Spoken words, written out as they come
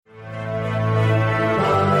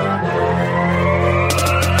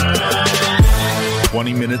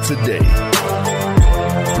20 minutes a day,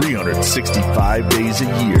 365 days a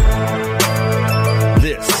year.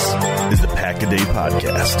 This is the Pack-A-Day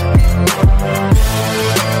Podcast.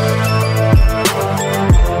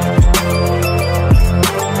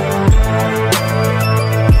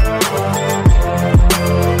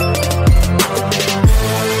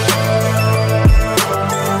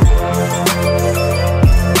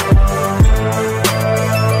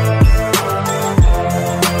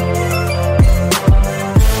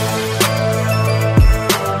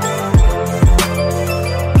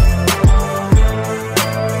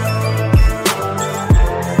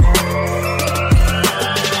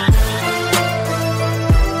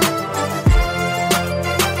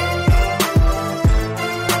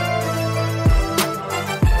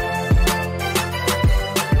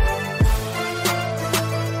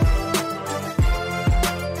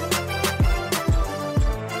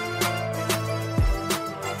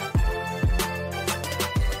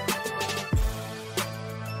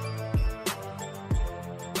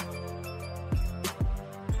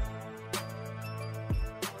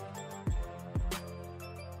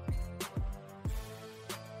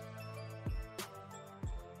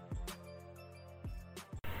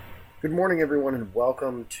 Good morning, everyone, and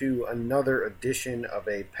welcome to another edition of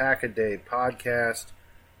a Pack-A-Day Podcast.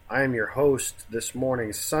 I am your host this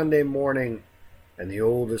morning, Sunday morning, and the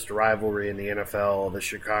oldest rivalry in the NFL, the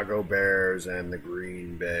Chicago Bears and the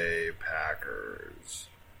Green Bay Packers.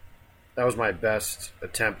 That was my best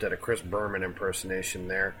attempt at a Chris Berman impersonation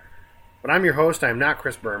there. But I'm your host. I am not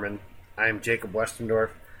Chris Berman. I am Jacob Westendorf,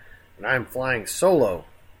 and I am flying solo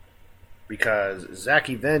because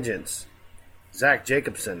Zachy Vengeance, Zach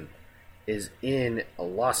Jacobson, is in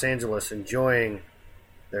Los Angeles enjoying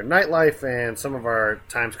their nightlife, and some of our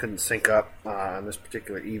times couldn't sync up on this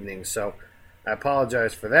particular evening. So I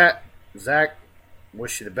apologize for that. Zach,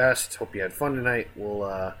 wish you the best. Hope you had fun tonight.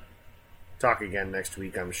 We'll talk again next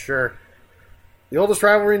week, I'm sure. The oldest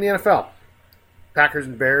rivalry in the NFL, Packers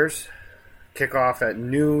and Bears, kick off at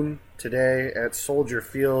noon today at Soldier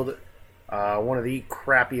Field, one of the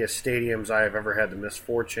crappiest stadiums I have ever had the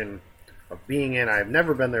misfortune of being in. I've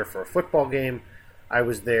never been there for a football game. I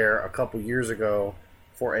was there a couple years ago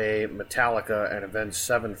for a Metallica and Avenged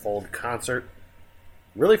Sevenfold concert.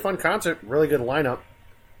 Really fun concert, really good lineup.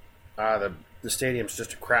 The stadium's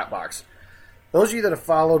just a crap box. Those of you that have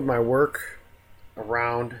followed my work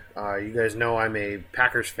around, you guys know I'm a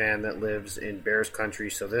Packers fan that lives in Bears country,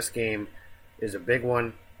 so this game is a big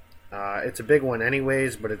one. It's a big one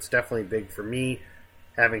anyways, but it's definitely big for me,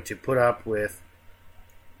 having to put up with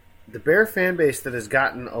the Bear fan base that has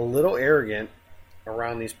gotten a little arrogant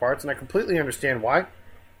around these parts, and I completely understand why.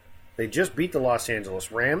 They just beat the Los Angeles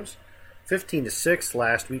Rams 15-6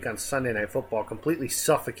 last week on Sunday Night Football, completely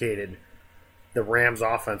suffocated the Rams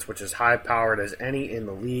offense, which is high-powered as any in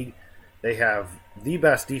the league. They have the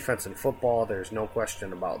best defense in football, there's no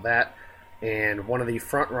question about that, and one of the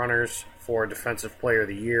front runners for Defensive Player of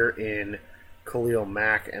the Year in Khalil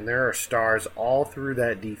Mack, and there are stars all through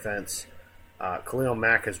that defense. Khalil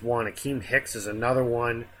Mack is one. Akeem Hicks is another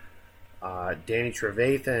one. Danny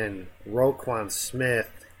Trevathan, Roquan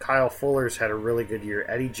Smith, Kyle Fuller's had a really good year.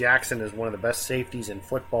 Eddie Jackson is one of the best safeties in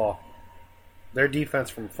football. Their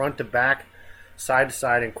defense from front to back, side to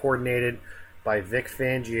side, and coordinated by Vic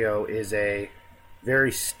Fangio is a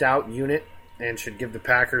very stout unit and should give the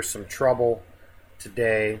Packers some trouble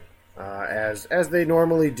today, as they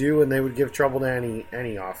normally do, and they would give trouble to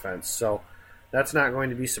any offense. So that's not going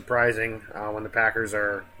to be surprising when the Packers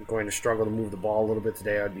are going to struggle to move the ball a little bit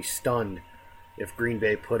today. I'd be stunned if Green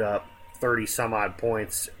Bay put up 30-some-odd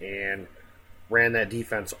points and ran that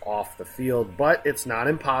defense off the field. But it's not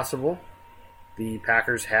impossible. The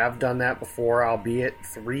Packers have done that before, albeit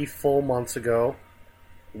 3 full months ago,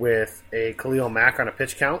 with a Khalil Mack on a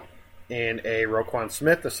pitch count and a Roquan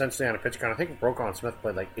Smith essentially on a pitch count. I think Roquan Smith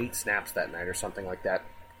played like 8 snaps that night or something like that.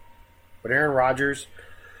 But Aaron Rodgers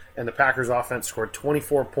and the Packers offense scored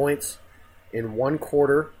 24 points in one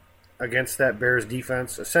quarter against that Bears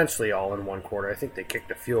defense, essentially all in one quarter. I think they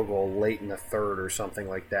kicked a field goal late in the third or something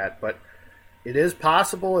like that. But it is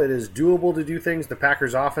possible. It is doable to do things. The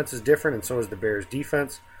Packers offense is different, and so is the Bears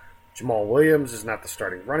defense. Jamal Williams is not the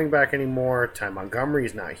starting running back anymore. Ty Montgomery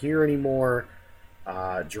is not here anymore.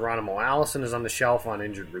 Geronimo Allison is on the shelf on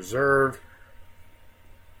injured reserve.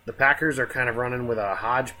 The Packers are kind of running with a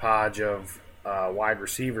hodgepodge of wide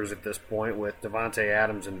receivers at this point, with Davante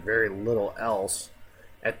Adams and very little else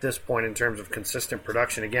at this point in terms of consistent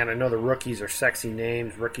production. Again, I know the rookies are sexy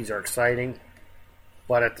names, rookies are exciting,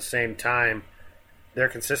 but at the same time, their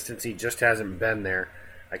consistency just hasn't been there.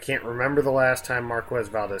 I can't remember the last time Marquez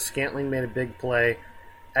Valdez-Scantling made a big play,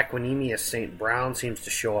 Equanimeous St. Brown seems to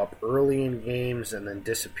show up early in games and then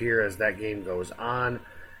disappear as that game goes on.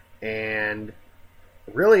 And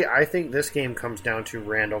really, I think this game comes down to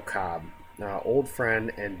Randall Cobb, old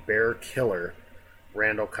friend and Bear killer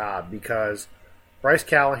Randall Cobb, because Bryce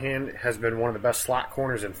Callahan has been one of the best slot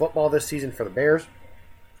corners in football this season for the Bears.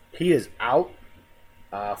 He is out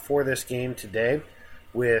for this game today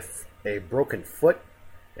with a broken foot,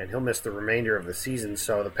 and he'll miss the remainder of the season.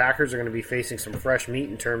 So the Packers are going to be facing some fresh meat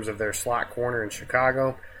in terms of their slot corner in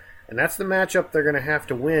Chicago. And that's the matchup they're going to have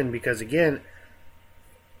to win because, again,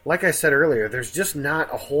 like I said earlier, there's just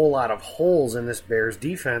not a whole lot of holes in this Bears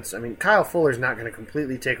defense. I mean, Kyle Fuller's not going to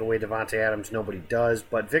completely take away Davante Adams. Nobody does.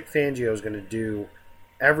 But Vic Fangio is going to do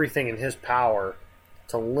everything in his power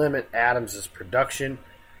to limit Adams' production.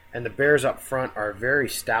 And the Bears up front are very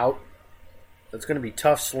stout. It's going to be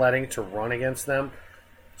tough sledding to run against them.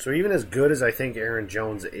 So even as good as I think Aaron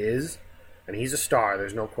Jones is, and he's a star,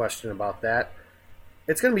 there's no question about that,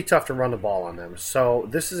 it's going to be tough to run the ball on them. So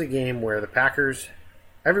this is a game where the Packers,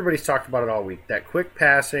 everybody's talked about it all week, that quick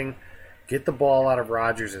passing, get the ball out of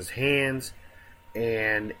Rodgers' hands,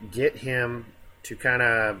 and get him to kind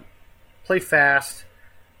of play fast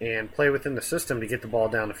and play within the system to get the ball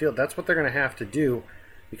down the field. That's what they're going to have to do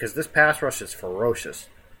because this pass rush is ferocious.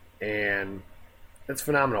 And it's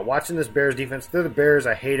phenomenal. Watching this Bears defense, they're the Bears.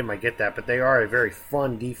 I hate them. I get that. But they are a very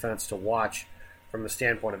fun defense to watch from the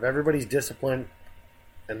standpoint of everybody's discipline.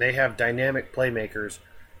 And they have dynamic playmakers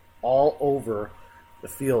all over the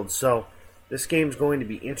field. So this game's going to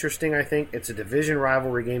be interesting, I think. It's a division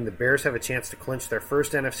rivalry game. The Bears have a chance to clinch their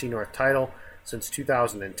first NFC North title since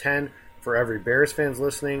 2010. For every Bears fans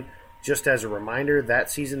listening, just as a reminder, that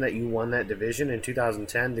season that you won that division in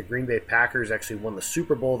 2010, the Green Bay Packers actually won the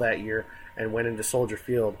Super Bowl that year and went into Soldier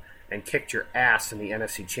Field and kicked your ass in the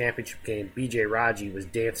NFC Championship game. B.J. Raji was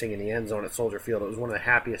dancing in the end zone at Soldier Field. It was one of the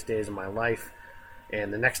happiest days of my life.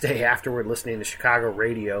 And the next day afterward, listening to Chicago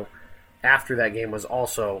radio after that game was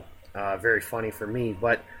also very funny for me.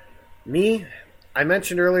 But me, I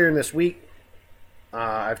mentioned earlier in this week,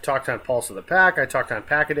 I've talked on Pulse of the Pack. I talked on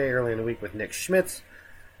Pack-A-Day earlier in the week with Nick Schmitz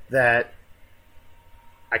that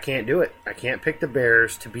I can't do it. I can't pick the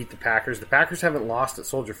Bears to beat the Packers. The Packers haven't lost at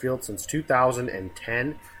Soldier Field since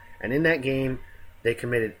 2010, and in that game, they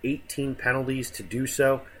committed 18 penalties to do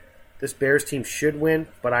so. This Bears team should win,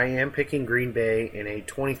 but I am picking Green Bay in a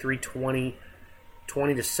 23-20,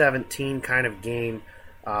 20-17 kind of game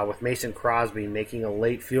with Mason Crosby making a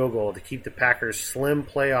late field goal to keep the Packers' slim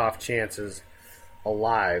playoff chances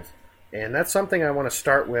alive. And that's something I want to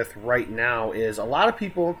start with right now is a lot of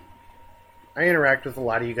people, I interact with a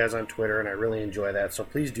lot of you guys on Twitter, and I really enjoy that. So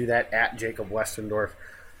please do that at Jacob Westendorf.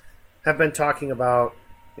 Have been talking about,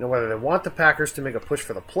 whether they want the Packers to make a push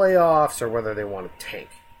for the playoffs or whether they want to tank.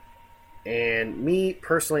 And me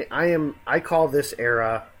personally, I call this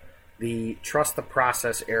era the trust the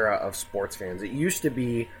process era of sports fans. It used to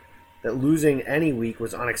be that losing any week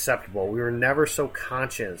was unacceptable. We were never so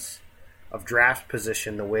conscious of draft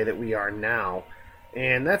position the way that we are now.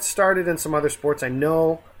 And that started in some other sports. I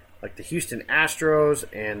know, like the Houston Astros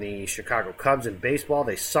and the Chicago Cubs in baseball,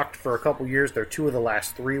 they sucked for a couple years. They're two of the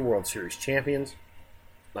last 3 World Series champions.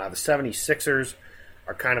 The 76ers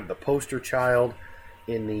are kind of the poster child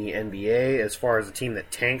in the NBA as far as a team that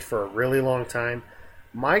tanked for a really long time.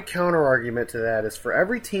 My counter argument to that is for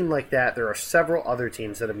every team like that, there are several other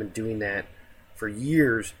teams that have been doing that for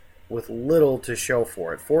years with little to show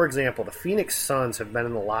for it. For example, the Phoenix Suns have been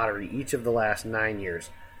in the lottery each of the last 9 years.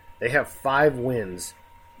 They have 5 wins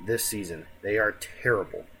this season. They are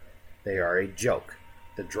terrible. They are a joke.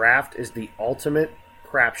 The draft is the ultimate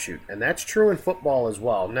crapshoot, and that's true in football as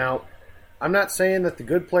well. Now, I'm not saying that the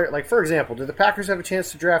good player, like for example, did the Packers have a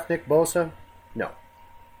chance to draft Nick Bosa? No.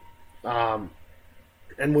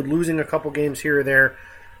 And would losing a couple games here or there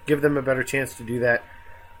give them a better chance to do that?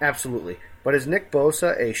 Absolutely. But is Nick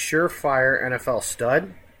Bosa a surefire NFL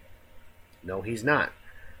stud? No, he's not.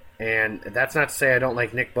 And that's not to say I don't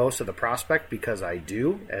like Nick Bosa, the prospect, because I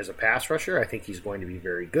do. As a pass rusher, I think he's going to be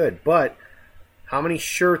very good. But how many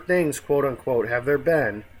sure things, quote unquote, have there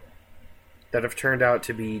been that have turned out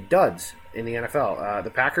to be duds in the NFL?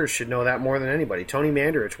 The Packers should know that more than anybody. Tony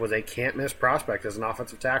Mandarich was a can't-miss prospect as an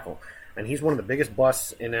offensive tackle, and he's one of the biggest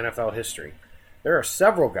busts in NFL history. There are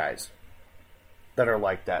several guys that are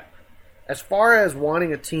like that. As far as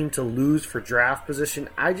wanting a team to lose for draft position,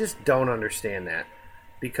 I just don't understand that.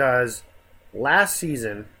 Because last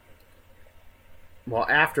season, well,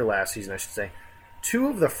 after last season, I should say, 2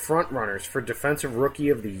 of the front runners for Defensive Rookie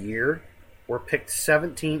of the Year were picked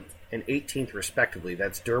 17th and 18th respectively.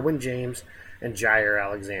 That's Derwin James and Jair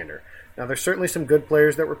Alexander. Now, there's certainly some good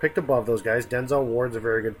players that were picked above those guys. Denzel Ward's a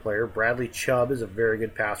very good player. Bradley Chubb is a very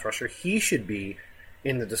good pass rusher. He should be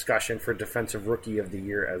in the discussion for Defensive Rookie of the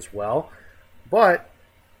Year as well. But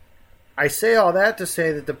I say all that to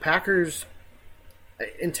say that the Packers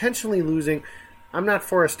intentionally losing, I'm not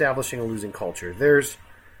for establishing a losing culture.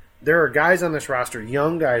 There are guys on this roster,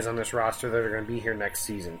 young guys on this roster, that are going to be here next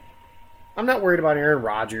season. I'm not worried about Aaron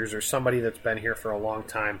Rodgers or somebody that's been here for a long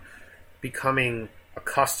time becoming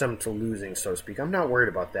accustomed to losing, so to speak. I'm not worried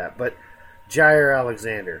about that. But Jair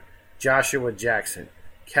Alexander, Joshua Jackson,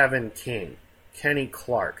 Kevin King, Kenny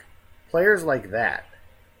Clark, players like that,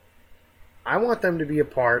 I want them to be a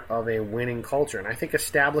part of a winning culture. And I think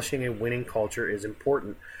establishing a winning culture is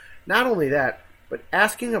important. Not only that, but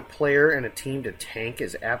asking a player and a team to tank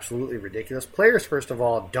is absolutely ridiculous. Players, first of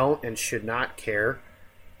all, don't and should not care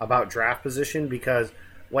about draft position, because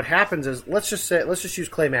what happens is, let's just use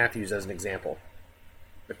Clay Matthews as an example.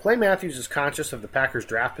 If Clay Matthews is conscious of the Packers'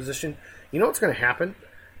 draft position, you know what's going to happen?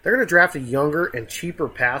 They're going to draft a younger and cheaper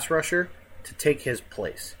pass rusher to take his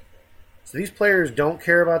place. So these players don't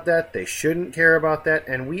care about that. They shouldn't care about that.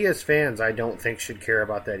 And we as fans, I don't think, should care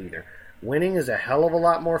about that either. Winning is a hell of a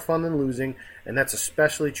lot more fun than losing, and that's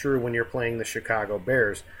especially true when you're playing the Chicago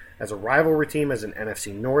Bears as a rivalry team, as an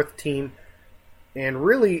NFC North team, and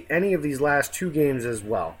really any of these last two games as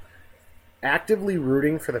well. Actively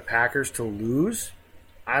rooting for the Packers to lose,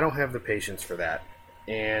 I don't have the patience for that.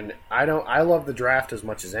 And I love the draft as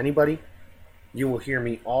much as anybody. You will hear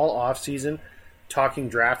me all offseason talking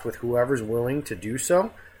draft with whoever's willing to do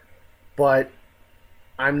so, but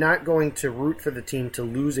I'm not going to root for the team to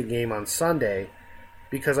lose a game on Sunday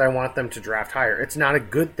because I want them to draft higher. It's not a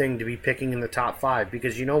good thing to be picking in the top 5,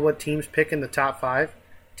 because you know what teams pick in the top 5?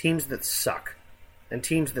 Teams that suck and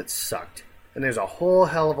teams that sucked. And there's a whole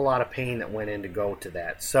hell of a lot of pain that went in to go to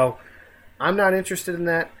that. So I'm not interested in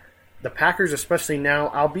that. The Packers, especially now,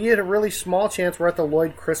 albeit a really small chance, we're at the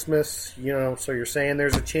Lloyd Christmas, so you're saying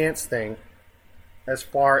there's a chance thing as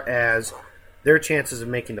far as their chances of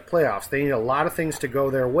making the playoffs. They need a lot of things to go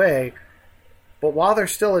their way, but while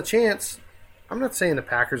there's still a chance, I'm not saying the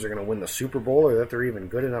Packers are going to win the Super Bowl or that they're even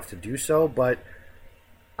good enough to do so, but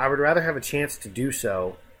I would rather have a chance to do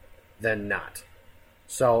so than not.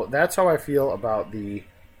 So that's how I feel about the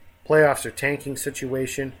playoffs or tanking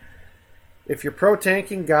situation. If you're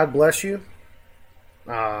pro-tanking, God bless you.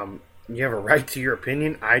 You have a right to your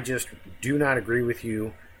opinion. I just do not agree with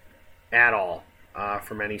you at all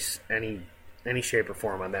from any shape or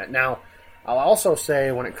form on that. Now, I'll also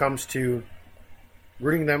say when it comes to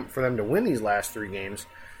rooting for them to win these last 3 games,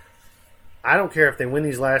 I don't care if they win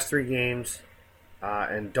these last 3 games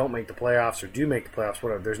and don't make the playoffs or do make the playoffs,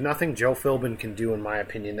 whatever. There's nothing Joe Philbin can do, in my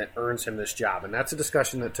opinion, that earns him this job. And that's a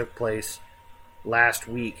discussion that took place last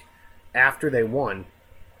week after they won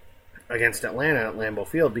against Atlanta at Lambeau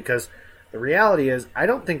Field, because the reality is I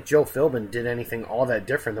don't think Joe Philbin did anything all that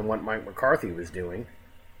different than what Mike McCarthy was doing.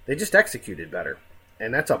 They just executed better.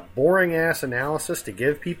 And that's a boring-ass analysis to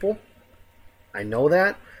give people. I know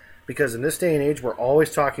that, because in this day and age, we're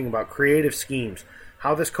always talking about creative schemes,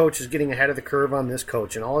 how this coach is getting ahead of the curve on this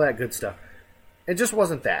coach, and all that good stuff. It just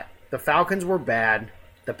wasn't that. The Falcons were bad.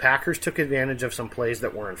 The Packers took advantage of some plays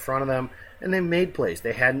that were in front of them, and they made plays.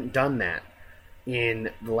 They hadn't done that in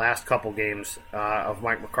the last couple games of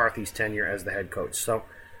Mike McCarthy's tenure as the head coach. So,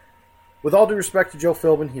 with all due respect to Joe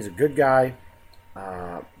Philbin, he's a good guy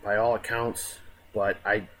by all accounts, but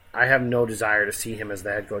I have no desire to see him as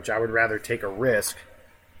the head coach. I would rather take a risk,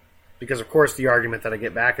 because, of course, the argument that I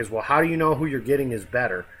get back is, well, how do you know who you're getting is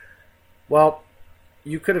better? Well,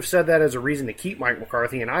 you could have said that as a reason to keep Mike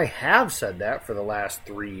McCarthy, and I have said that for the last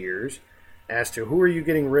 3 years as to who are you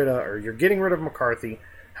getting rid of, or you're getting rid of McCarthy.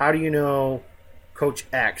 How do you know Coach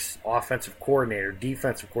X, offensive coordinator,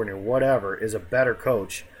 defensive coordinator, whatever, is a better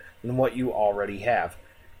coach than what you already have?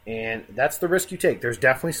 And that's the risk you take. There's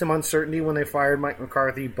definitely some uncertainty when they fired Mike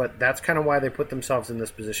McCarthy, but that's kind of why they put themselves in this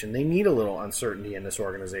position. They need a little uncertainty in this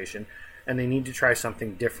organization, and they need to try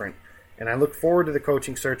something different. And I look forward to the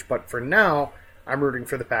coaching search, but for now, I'm rooting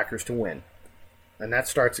for the Packers to win. And that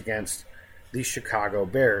starts against the Chicago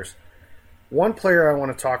Bears. One player I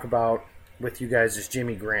want to talk about with you guys is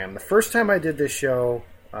Jimmy Graham. The first time I did this show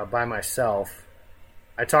by myself,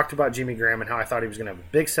 I talked about Jimmy Graham and how I thought he was going to have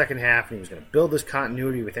a big second half and he was going to build this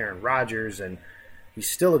continuity with Aaron Rodgers, and he's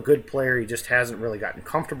still a good player. He just hasn't really gotten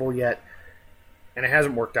comfortable yet, and it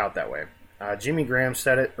hasn't worked out that way. Jimmy Graham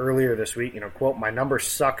said it earlier this week, quote, "My numbers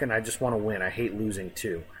suck and I just want to win. I hate losing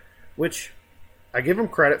too," which I give him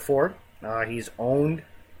credit for. He's owned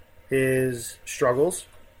his struggles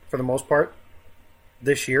for the most part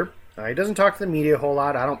this year. He doesn't talk to the media a whole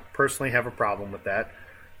lot. I don't personally have a problem with that.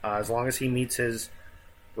 As long as he meets his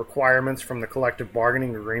requirements from the collective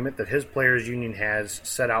bargaining agreement that his players' union has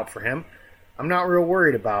set out for him, I'm not real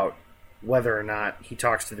worried about whether or not he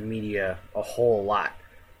talks to the media a whole lot.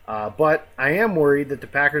 But I am worried that the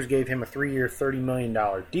Packers gave him a 3-year, $30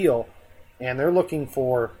 million deal, and they're looking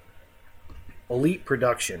for elite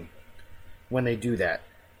production when they do that.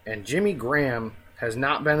 And Jimmy Graham has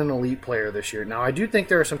not been an elite player this year. Now, I do think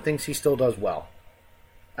there are some things he still does well.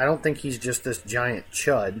 I don't think he's just this giant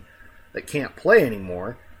chud that can't play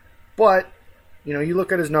anymore. But, you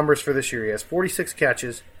look at his numbers for this year. He has 46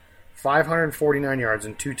 catches, 549 yards,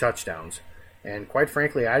 and 2 touchdowns. And quite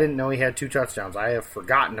frankly, I didn't know he had 2 touchdowns. I have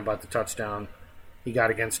forgotten about the touchdown he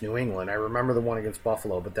got against New England. I remember the one against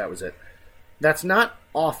Buffalo, but that was it. That's not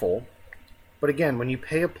awful. But again, when you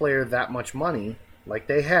pay a player that much money, like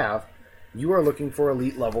they have, you are looking for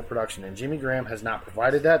elite level production. And Jimmy Graham has not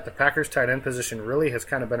provided that. The Packers tight end position really has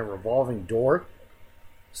kind of been a revolving door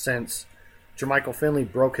since Jermichael Finley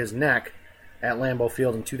broke his neck at Lambeau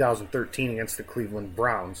Field in 2013 against the Cleveland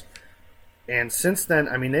Browns. And since then,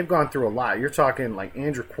 they've gone through a lot. You're talking like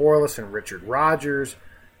Andrew Quarles and Richard Rodgers.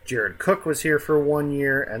 Jared Cook was here for 1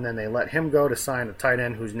 year, and then they let him go to sign a tight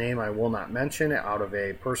end whose name I will not mention out of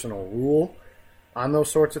a personal rule on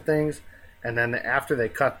those sorts of things. And then after they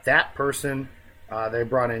cut that person, they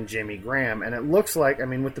brought in Jimmy Graham. And it looks like,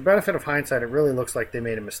 with the benefit of hindsight, it really looks like they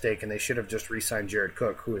made a mistake, and they should have just re-signed Jared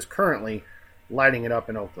Cook, who is currently lighting it up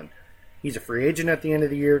in Oakland. He's a free agent at the end of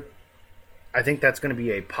the year. I think that's going to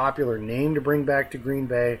be a popular name to bring back to Green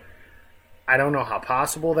Bay. I don't know how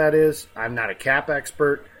possible that is. I'm not a cap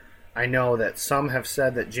expert. I know that some have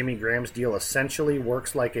said that Jimmy Graham's deal essentially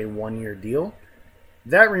works like a 1-year deal.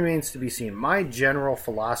 That remains to be seen. My general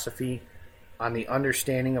philosophy on the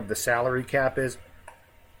understanding of the salary cap is,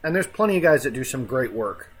 and there's plenty of guys that do some great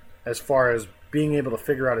work as far as being able to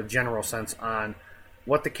figure out a general sense on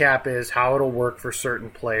what the cap is, how it'll work for certain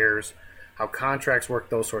players, how contracts work,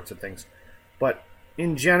 those sorts of things. But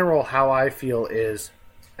in general, how I feel is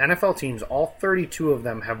NFL teams, all 32 of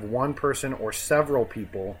them, have one person or several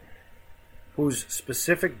people whose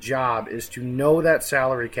specific job is to know that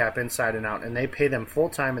salary cap inside and out, and they pay them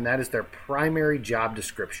full-time, and that is their primary job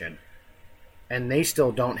description. And they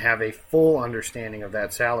still don't have a full understanding of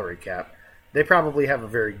that salary cap. They probably have a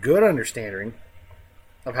very good understanding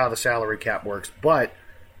of how the salary cap works, but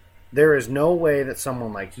there is no way that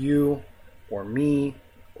someone like you or me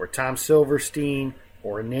or Tom Silverstein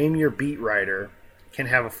or name your beat writer can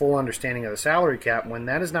have a full understanding of the salary cap when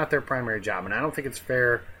that is not their primary job. And I don't think it's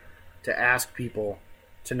fair to ask people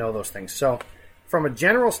to know those things. So from a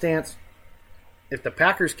general stance, if the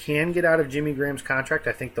Packers can get out of Jimmy Graham's contract,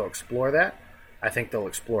 I think they'll explore that. I think they'll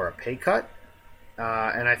explore a pay cut.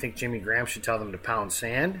 And I think Jimmy Graham should tell them to pound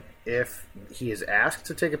sand if he is asked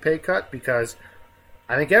to take a pay cut, because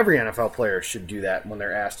I think every NFL player should do that when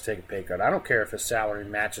they're asked to take a pay cut. I don't care if his salary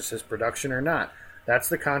matches his production or not. That's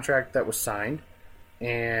the contract that was signed,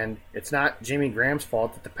 and it's not Jimmy Graham's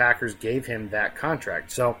fault that the Packers gave him that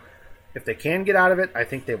contract. So if they can get out of it, I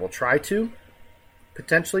think they will try to,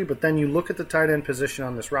 potentially. But then you look at the tight end position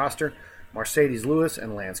on this roster. Mercedes Lewis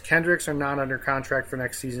and Lance Kendricks are not under contract for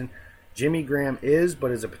next season. Jimmy Graham is,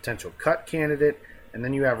 but is a potential cut candidate. And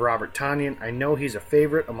then you have Robert Tonyan. I know he's a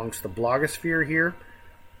favorite amongst the blogosphere here,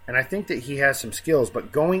 and I think that he has some skills.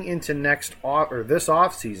 But going into this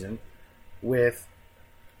offseason with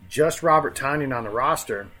just Robert Tonyan on the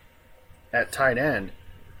roster at tight end,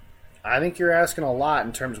 I think you're asking a lot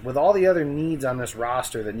in terms with all the other needs on this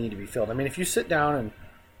roster that need to be filled. If you sit down and,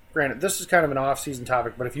 granted, this is kind of an off-season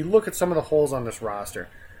topic, but if you look at some of the holes on this roster,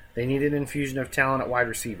 they need an infusion of talent at wide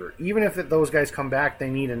receiver. Even if those guys come back, they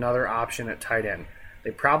need another option at tight end. They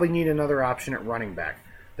probably need another option at running back.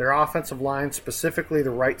 Their offensive line, specifically the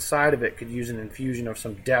right side of it, could use an infusion of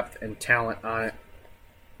some depth and talent on it.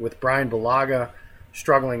 With Brian Bulaga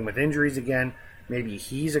struggling with injuries again, maybe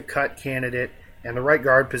he's a cut candidate. And the right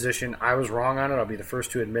guard position, I was wrong on it. I'll be the first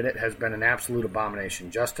to admit it, has been an absolute abomination.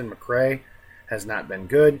 Justin McCray has not been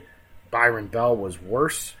good. Byron Bell was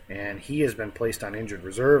worse, and he has been placed on injured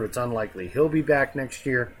reserve. It's unlikely he'll be back next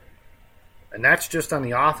year. And that's just on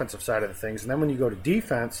the offensive side of the things. And then when you go to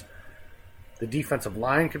defense, the defensive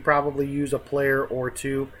line could probably use a player or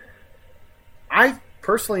two. I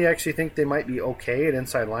personally actually think they might be okay at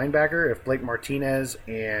inside linebacker if Blake Martinez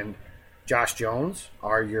and Josh Jones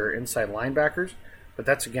are your inside linebackers. But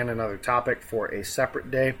that's, again, another topic for a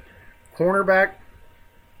separate day. Cornerback,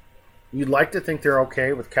 you'd like to think they're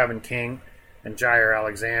okay with Kevin King and Jair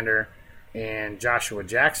Alexander and Joshua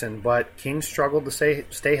Jackson, but King struggled to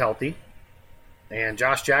stay healthy, and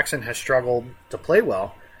Josh Jackson has struggled to play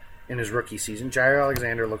well in his rookie season. Jair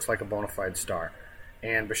Alexander looks like a bona fide star.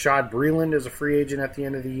 And Bashaud Breeland is a free agent at the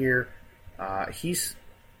end of the year. He's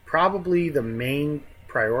probably the main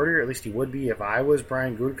priority, or at least he would be if I was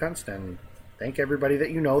Brian Gutekunst, and thank everybody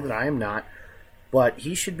that you know that I am not. But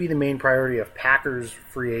he should be the main priority of Packers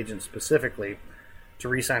free agents specifically to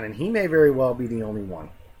re-sign, and he may very well be the only one.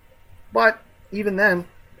 But even then,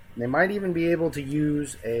 they might even be able to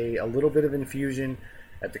use a little bit of infusion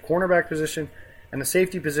at the cornerback position and the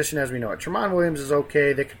safety position as we know it. Tramon Williams is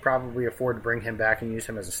okay. They could probably afford to bring him back and use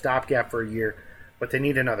him as a stopgap for a year, but they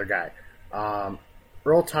need another guy.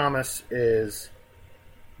 Earl Thomas is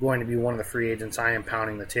going to be one of the free agents I am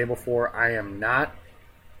pounding the table for. I am not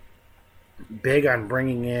big on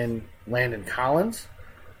bringing in Landon Collins.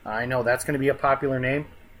 I know that's going to be a popular name.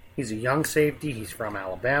 He's a young safety. He's from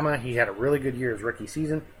Alabama. He had a really good year his rookie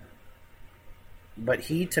season. But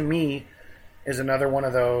he, to me, is another one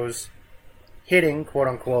of those hitting,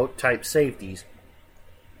 quote-unquote, type safeties.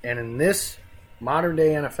 And in this modern-day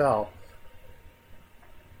NFL,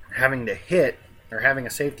 having to hit, or having a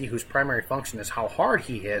safety whose primary function is how hard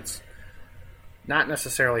he hits, not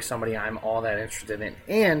necessarily somebody I'm all that interested in.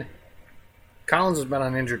 And Collins has been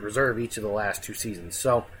on injured reserve each of the last 2 seasons,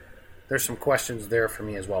 so there's some questions there for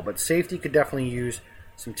me as well. But safety could definitely use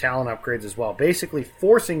some talent upgrades as well. Basically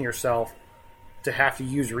forcing yourself to have to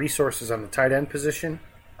use resources on the tight end position,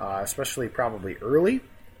 especially probably early.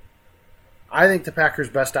 I think the Packers'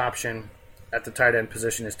 best option at the tight end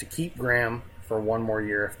position is to keep Graham for one more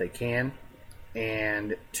year if they can,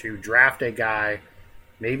 and to draft a guy.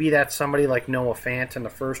 Maybe that's somebody like Noah Fant in the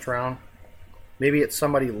first round. Maybe it's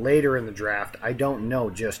somebody later in the draft. I don't know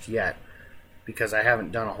just yet because I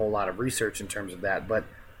haven't done a whole lot of research in terms of that, but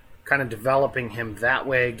kind of developing him that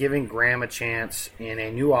way, giving Graham a chance in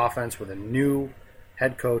a new offense with a new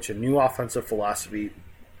head coach, a new offensive philosophy,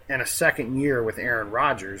 and a second year with Aaron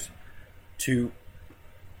Rodgers to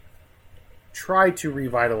try to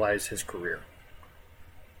revitalize his career.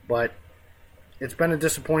 But it's been a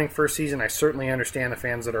disappointing first season. I certainly understand the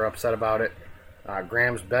fans that are upset about it.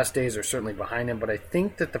 Graham's best days are certainly behind him, but I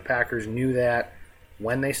think that the Packers knew that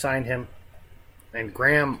when they signed him. And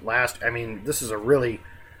Graham this is a really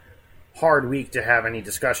hard week to have any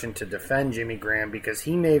discussion to defend Jimmy Graham because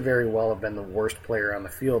he may very well have been the worst player on the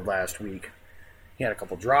field last week. He had a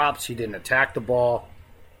couple drops, he didn't attack the ball,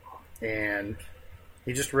 and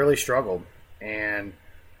he just really struggled. And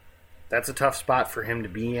that's a tough spot for him to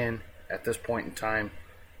be in at this point in time.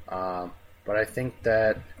 But I think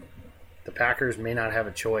that the Packers may not have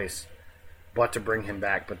a choice but to bring him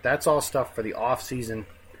back. But that's all stuff for the offseason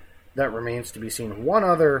that remains to be seen. One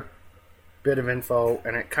other bit of info,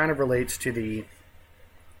 and it kind of relates to the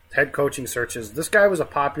head coaching searches. This guy was a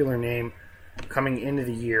popular name coming into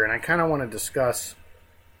the year, and I kind of want to discuss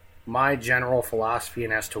my general philosophy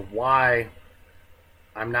and as to why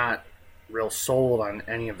I'm not real sold on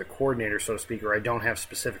any of the coordinators, so to speak, or I don't have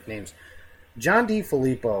specific names. John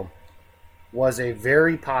DeFilippo was a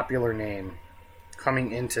very popular name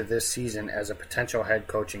coming into this season as a potential head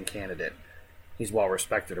coaching candidate. He's well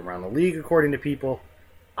respected around the league, according to people.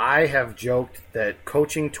 I have joked that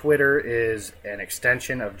coaching Twitter is an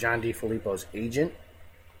extension of John DeFilippo's agent.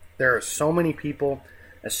 There are so many people.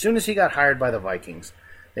 As soon as he got hired by the Vikings,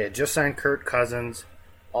 they had just signed Kirk Cousins,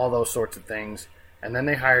 all those sorts of things. And then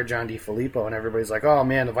they hired John DeFilippo, and everybody's like, oh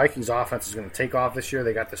man, the Vikings offense is going to take off this year.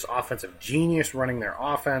 They got this offensive genius running their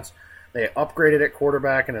offense. They upgraded at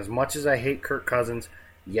quarterback, and as much as I hate Kirk Cousins,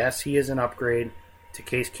 yes, he is an upgrade to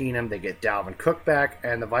Case Keenum. They get Dalvin Cook back,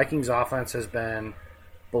 and the Vikings offense has been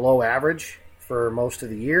below average for most of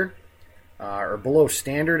the year, or below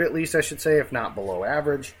standard at least, I should say, if not below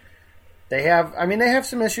average. They have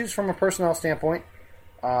some issues from a personnel standpoint.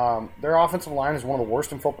 Their offensive line is one of the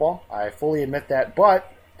worst in football. I fully admit that.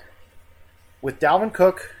 But with Dalvin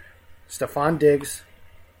Cook, Stephon Diggs,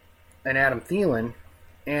 and Adam Thielen,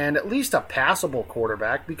 and at least a passable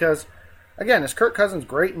quarterback, because, again, is Kirk Cousins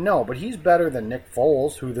great? No, but he's better than Nick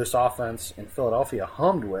Foles, who this offense in Philadelphia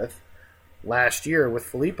hummed with last year, with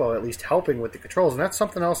Filippo at least helping with the controls. And that's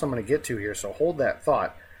something else I'm going to get to here, so hold that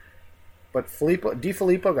thought. But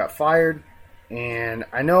DeFilippo got fired. And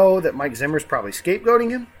I know that Mike Zimmer's probably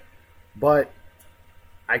scapegoating him, but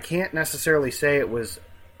I can't necessarily say it was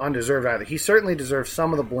undeserved either. He certainly deserves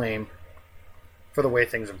some of the blame for the way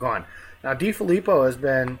things have gone. Now, DeFilippo has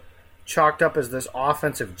been chalked up as this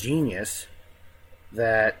offensive genius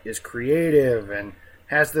that is creative and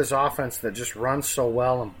has this offense that just runs so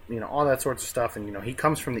well and, all that sorts of stuff. And, he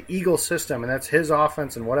comes from the Eagles system, and that's his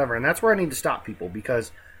offense and whatever. And that's where I need to stop people,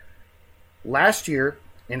 because last year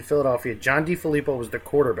in Philadelphia, John DeFilippo was the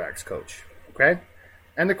quarterback's coach, okay?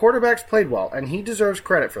 And the quarterbacks played well, and he deserves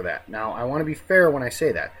credit for that. Now, I want to be fair when I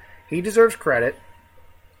say that. He deserves credit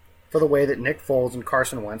for the way that Nick Foles and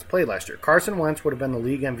Carson Wentz played last year. Carson Wentz would have been the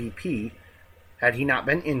league MVP had he not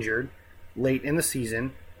been injured late in the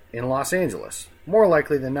season in Los Angeles. More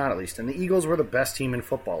likely than not, at least. And the Eagles were the best team in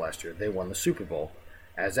football last year. They won the Super Bowl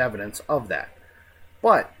as evidence of that.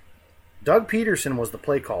 But Doug Peterson was the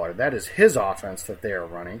play caller. That is his offense that they are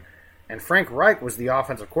running. And Frank Reich was the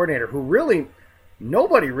offensive coordinator who really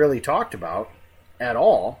nobody really talked about at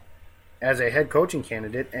all as a head coaching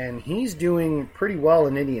candidate. And he's doing pretty well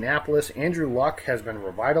in Indianapolis. Andrew Luck has been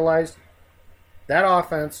revitalized. That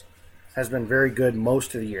offense has been very good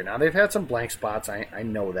most of the year. Now, they've had some blank spots, I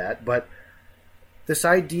know that, but this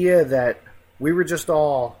idea that we were just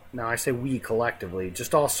all, now I say we collectively,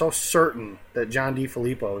 just all so certain that John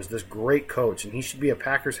DeFilippo is this great coach and he should be a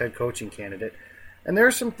Packers head coaching candidate. And there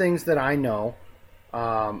are some things that I know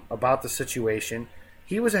about the situation.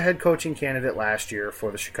 He was a head coaching candidate last year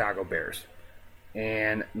for the Chicago Bears.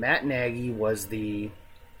 And Matt Nagy was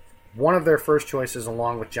one of their first choices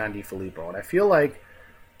along with John DeFilippo. And I feel like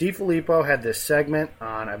DeFilippo had this segment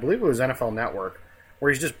on, I believe it was NFL Network,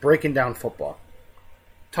 where he's just breaking down football,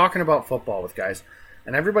 talking about football with guys.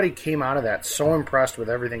 And everybody came out of that so impressed with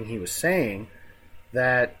everything he was saying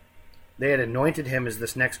that they had anointed him as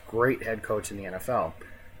this next great head coach in the NFL.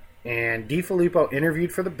 And DeFilippo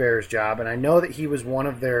interviewed for the Bears job, and I know that he was one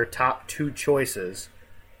of their top 2 choices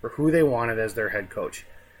for who they wanted as their head coach.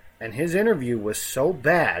 And his interview was so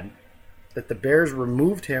bad that the Bears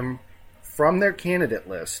removed him from their candidate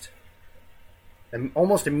list and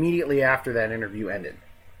almost immediately after that interview ended.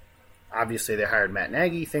 Obviously, they hired Matt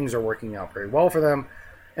Nagy. Things are working out very well for them,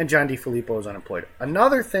 and John DeFilippo is unemployed.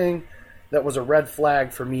 Another thing that was a red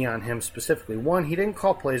flag for me on him specifically, one, he didn't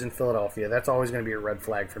call plays in Philadelphia. That's always going to be a red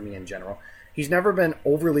flag for me in general. He's never been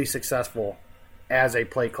overly successful as a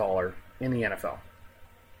play caller in the NFL.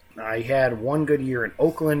 He had one good year in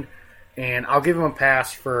Oakland, and I'll give him a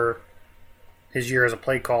pass for his year as a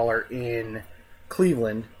play caller in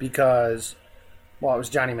Cleveland because, well, it was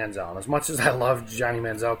Johnny Manziel. And as much as I loved Johnny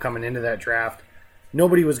Manziel coming into that draft,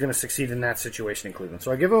 nobody was going to succeed in that situation in Cleveland.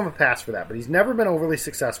 So I give him a pass for that. But he's never been overly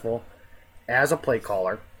successful as a play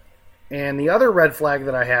caller. And the other red flag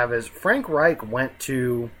that I have is Frank Reich went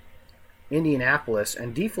to Indianapolis,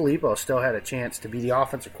 and DeFilippo still had a chance to be the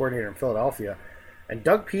offensive coordinator in Philadelphia. And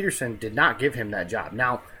Doug Peterson did not give him that job.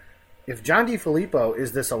 Now, if John DeFilippo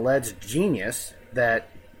is this alleged genius that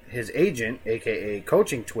his agent, a.k.a.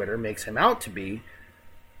 coaching Twitter, makes him out to be,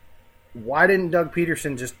 why didn't Doug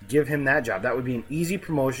Peterson just give him that job? That would be an easy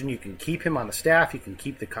promotion. You can keep him on the staff. You can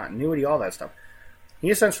keep the continuity, all that stuff. He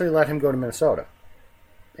essentially let him go to Minnesota.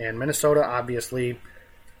 And Minnesota obviously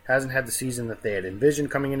hasn't had the season that they had envisioned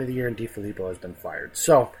coming into the year, and DeFilippo has been fired.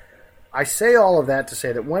 So I say all of that to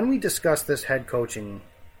say that when we discuss this head coaching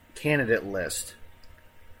candidate list,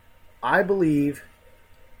 I believe,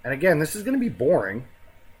 and again, this is going to be boring,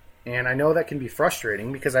 and I know that can be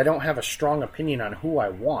frustrating because I don't have a strong opinion on who I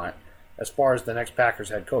want as far as the next Packers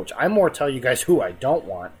head coach. I more tell you guys who I don't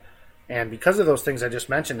want, and because of those things I just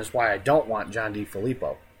mentioned is why I don't want John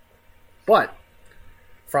DeFilippo. But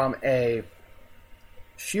from a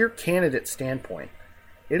sheer candidate standpoint,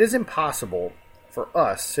 it is impossible for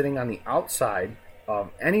us sitting on the outside of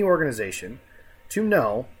any organization to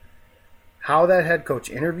know how that head coach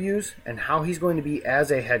interviews and how he's going to be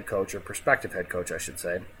as a head coach, or prospective head coach, I should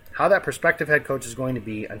say, how that prospective head coach is going to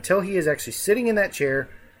be until he is actually sitting in that chair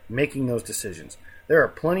making those decisions. There are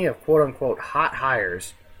plenty of quote-unquote hot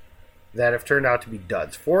hires that have turned out to be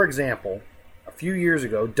duds. For example, a few years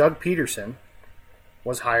ago, Doug Peterson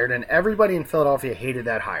was hired, and everybody in Philadelphia hated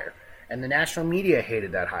that hire, and the national media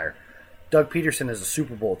hated that hire. Doug Peterson is a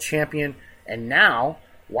Super Bowl champion, and now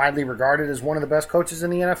widely regarded as one of the best coaches in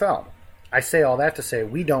the NFL. I say all that to say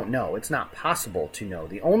we don't know. It's not possible to know.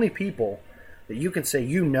 The only people that you can say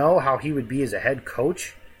you know how he would be as a head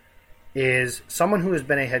coach is someone who has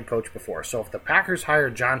been a head coach before. So if the Packers hire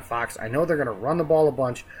John Fox, I know they're going to run the ball a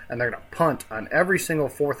bunch, and they're going to punt on every single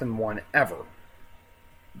 4th and 1 ever.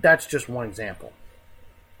 That's just one example.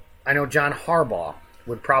 I know John Harbaugh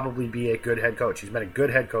would probably be a good head coach. He's been a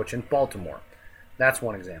good head coach in Baltimore. That's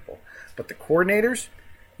one example. But the coordinators,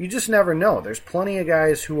 you just never know. There's plenty of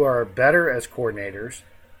guys who are better as coordinators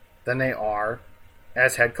than they are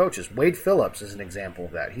as head coaches. Wade Phillips is an example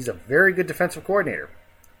of that. He's a very good defensive coordinator.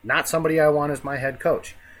 Not somebody I want as my head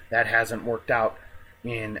coach. That hasn't worked out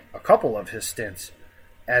in a couple of his stints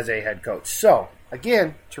as a head coach. So,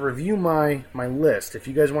 again, to review my list, if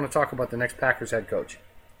you guys want to talk about the next Packers head coach,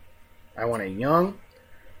 I want a young,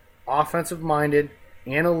 offensive-minded,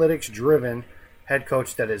 analytics-driven head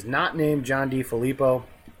coach that is not named John DeFilippo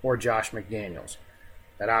or Josh McDaniels.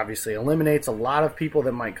 That obviously eliminates a lot of people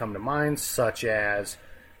that might come to mind, such as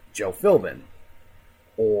Joe Philbin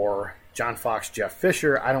or John Fox, Jeff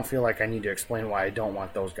Fisher. I don't feel like I need to explain why I don't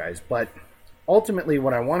want those guys. But ultimately,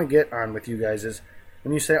 what I want to get on with you guys is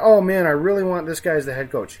when you say, oh man, I really want this guy as the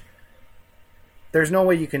head coach. There's no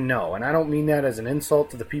way you can know. And I don't mean that as an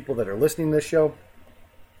insult to the people that are listening to this show.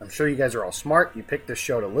 I'm sure you guys are all smart. You picked this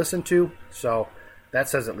show to listen to. So that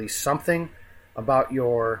says at least something about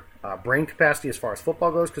your brain capacity as far as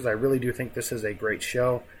football goes, because I really do think this is a great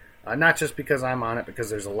show. Not just because I'm on it, because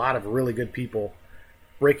there's a lot of really good people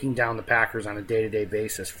breaking down the Packers on a day-to-day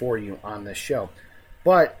basis for you on this show.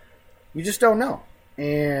 But you just don't know.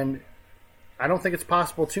 And I don't think it's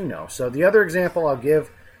possible to know. So the other example I'll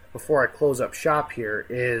give before I close up shop here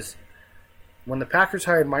is when the Packers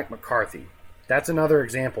hired Mike McCarthy. That's another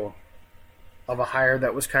example of a hire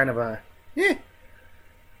that was kind of a,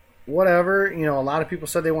 whatever. You know, a lot of people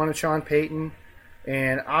said they wanted Sean Payton.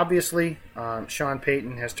 And obviously, Sean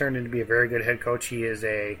Payton has turned into be a very good head coach. He is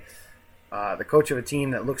the coach of a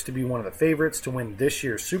team that looks to be one of the favorites to win this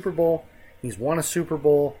year's Super Bowl. He's won a Super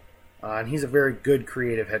Bowl, and he's a very good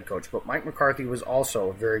creative head coach. But Mike McCarthy was also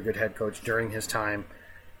a very good head coach during his time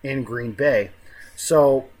in Green Bay.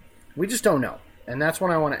 So we just don't know. And that's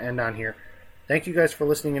what I want to end on here. Thank you guys for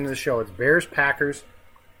listening into the show. It's Bears-Packers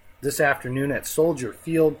this afternoon at Soldier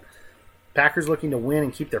Field. Packers looking to win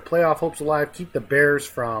and keep their playoff hopes alive, keep the Bears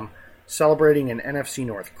from celebrating an NFC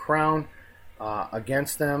North crown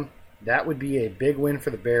against them. That would be a big win for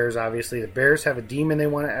the Bears, obviously. The Bears have a demon they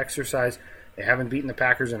want to exercise. They haven't beaten the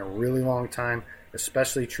Packers in a really long time,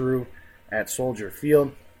 especially true at Soldier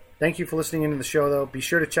Field. Thank you for listening into the show, though. Be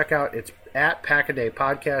sure to check out, it's at Pack-A-Day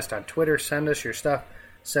Podcast on Twitter. Send us your stuff.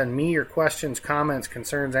 Send me your questions, comments,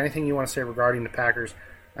 concerns, anything you want to say regarding the Packers.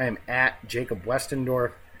 I am at Jacob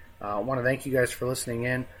Westendorf. I want to thank you guys for listening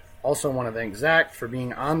in. Also want to thank Zach for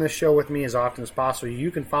being on this show with me as often as possible.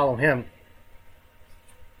 You can follow him.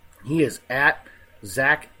 He is at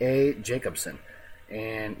Zach A. Jacobson.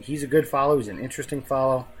 And he's a good follow. He's an interesting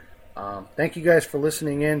follow. Thank you guys for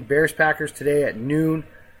listening in. Bears-Packers today at noon.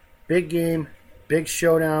 Big game, big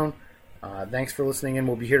showdown. Thanks for listening in.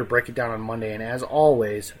 We'll be here to break it down on Monday. And as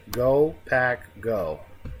always, go Pack, go.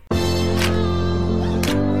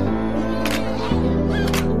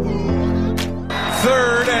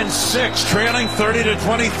 3rd and 6, trailing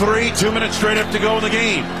 30-23, 2 minutes straight up to go in the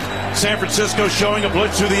game. San Francisco showing a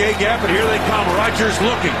blitz through the A-gap, and here they come. Rodgers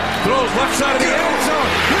looking, throws left side of the end zone.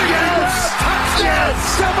 Touchdown!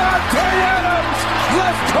 Davante Adams,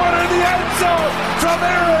 left corner of the end zone from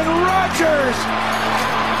Aaron Rodgers.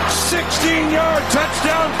 16-yard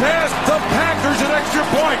touchdown pass. The Packers an extra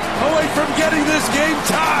point away from getting this game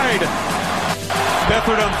tied.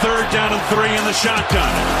 Beathard on 3rd down and 3 in the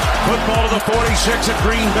shotgun. Football to the 46 at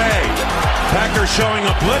Green Bay. Packers showing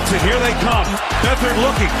a blitz, and here they come. Beathard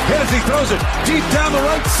looking, as he throws it deep down the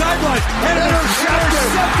right sideline. And intercepted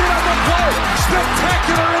on the play.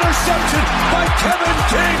 Spectacular interception by Kevin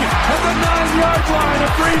King at the 9-yard line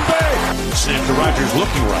of Green Bay. Snap to Rodgers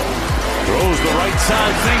looking right. Throws the right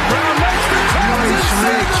side. St. Brown makes the catch and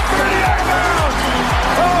saves the 30-yard line.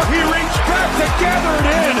 Oh, he reached back to gather it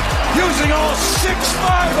in, using all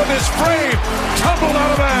 6'5" of his frame. Tumbled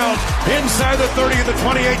out of bounds inside the 30 of the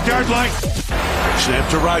 28-yard line. Snap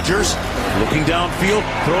to Rodgers, looking downfield,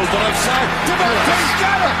 throws the left side. Davante's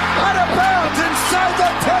got it, out of bounds inside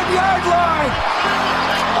the 10-yard line.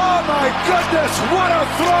 Oh my goodness, what a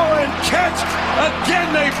throw and catch.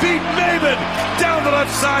 Again, they beat Maven down the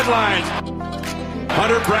left sideline.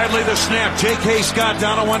 Hunter Bradley the snap. J.K. Scott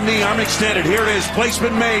down on one knee, arm extended. Here it is,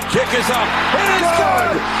 placement made, kick is up. It is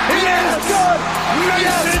good! It is good!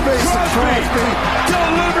 Mason Crosby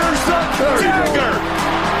delivers the dagger!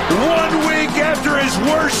 1 week after his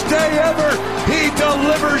worst day ever, he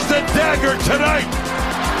delivers the dagger tonight!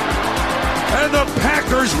 And the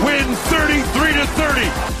Packers win 33-30.